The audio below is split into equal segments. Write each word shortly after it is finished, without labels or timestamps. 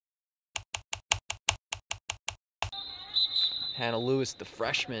Hannah Lewis, the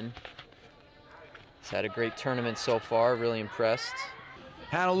freshman, has had a great tournament so far, really impressed.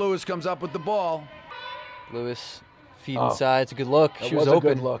 Hannah Lewis comes up with the ball. Lewis, feet inside, it's a good look. She was a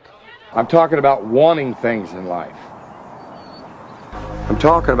open. good look. I'm talking about wanting things in life. I'm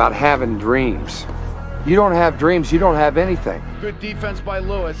talking about having dreams. You don't have dreams, you don't have anything. Good defense by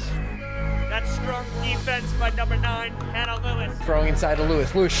Lewis. That's strong defense by number 9, Hannah Lewis. Throwing inside to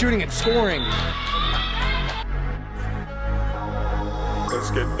Lewis. Lewis shooting and scoring. Let's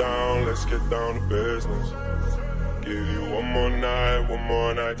get down to business. Give you one more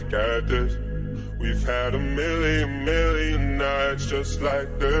night to get this. We've had a million nights just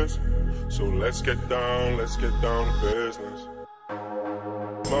like this. So let's get down to business.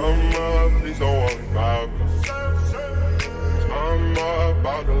 Mama, please don't worry about me. I'm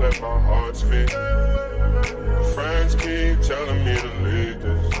about to let my heart speak. My friends keep telling me to leave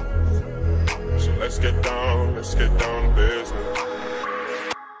this. So let's get down to business.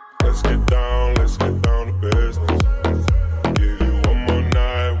 Let's get down to business. Give you one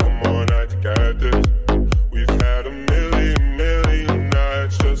more night to get this. We've had a million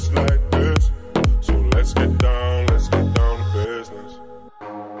nights just like this. So let's get down to business.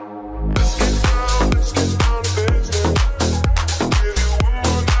 Let's get down to business. Give you one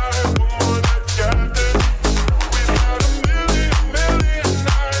more night to get this. We've had a million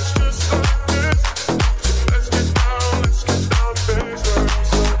nights just like this. So let's get down to business.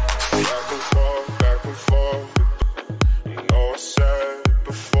 Back and forth. You know I said it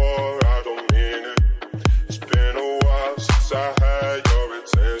before, I don't mean it. It's been a while since I had your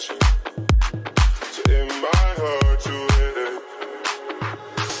attention, so it might hurt to hit it.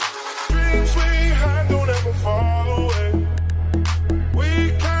 Dreams we had don't ever fall away. We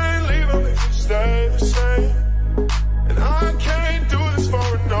can't leave them if you stay the same. And I can't do this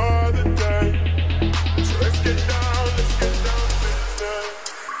for another day. So let's get down to business.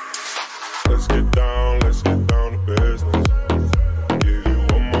 Let's get down to business. Give you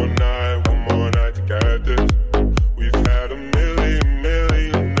one more night to get this. We've had a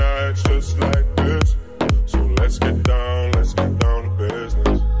million nights just like this. So let's get down to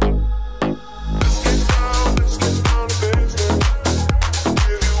business. Let's get down to business.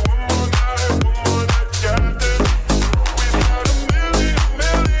 Give you one more night to get this. We've had a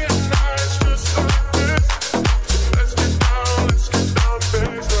million nights just like this. So let's get down to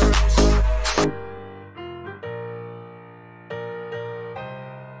business.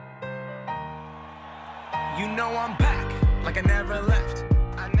 You know I'm back, like I never left.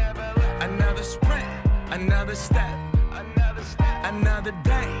 Another sprint, another step, another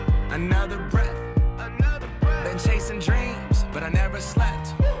day, another breath. Been chasing dreams, but I never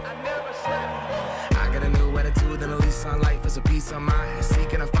slept. I got a new attitude and a lease on life is a piece of mind.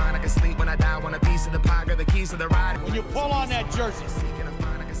 Seeking to find I can sleep when I die. Want a piece of the pie, got the keys to the ride. When you pull on that jersey,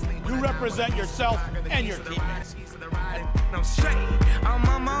 you represent yourself and your team. I'm straight, I'm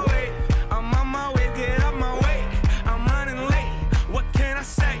on my way, get up my way. I'm running late, what can I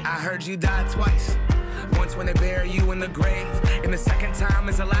say? I heard you died twice. Once when they bury you in the grave, and the second time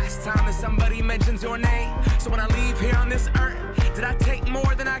is the last time that somebody mentions your name. So when I leave here on this earth, did I take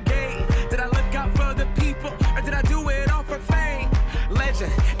more than I gave? Did I look out for the people, or did I do it all for fame?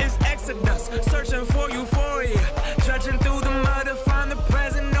 Legend is Exodus, searching for euphoria, trudging through the mud to find the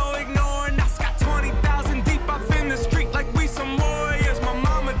present, no ignoring. I got 20,000 deep off in the street like we some warriors. My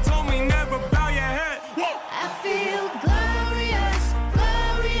mama told me never bow your head. Whoa. I feel glorious,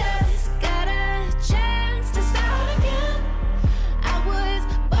 got a chance to start again. I was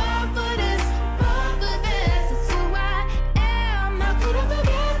born for this, it's who I am, how could I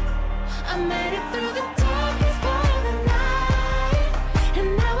forget? I made it through the darkest part of the night, and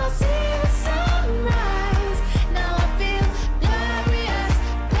now I see the sunrise. Now I feel glorious,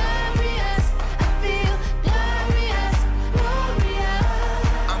 I feel glorious.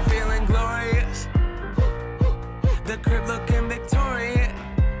 I'm feeling glorious. The crib looking Victorian.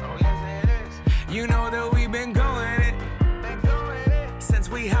 Oh yes it is. You know that we've been going it since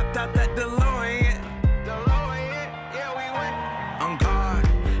we hopped out that DeLorean.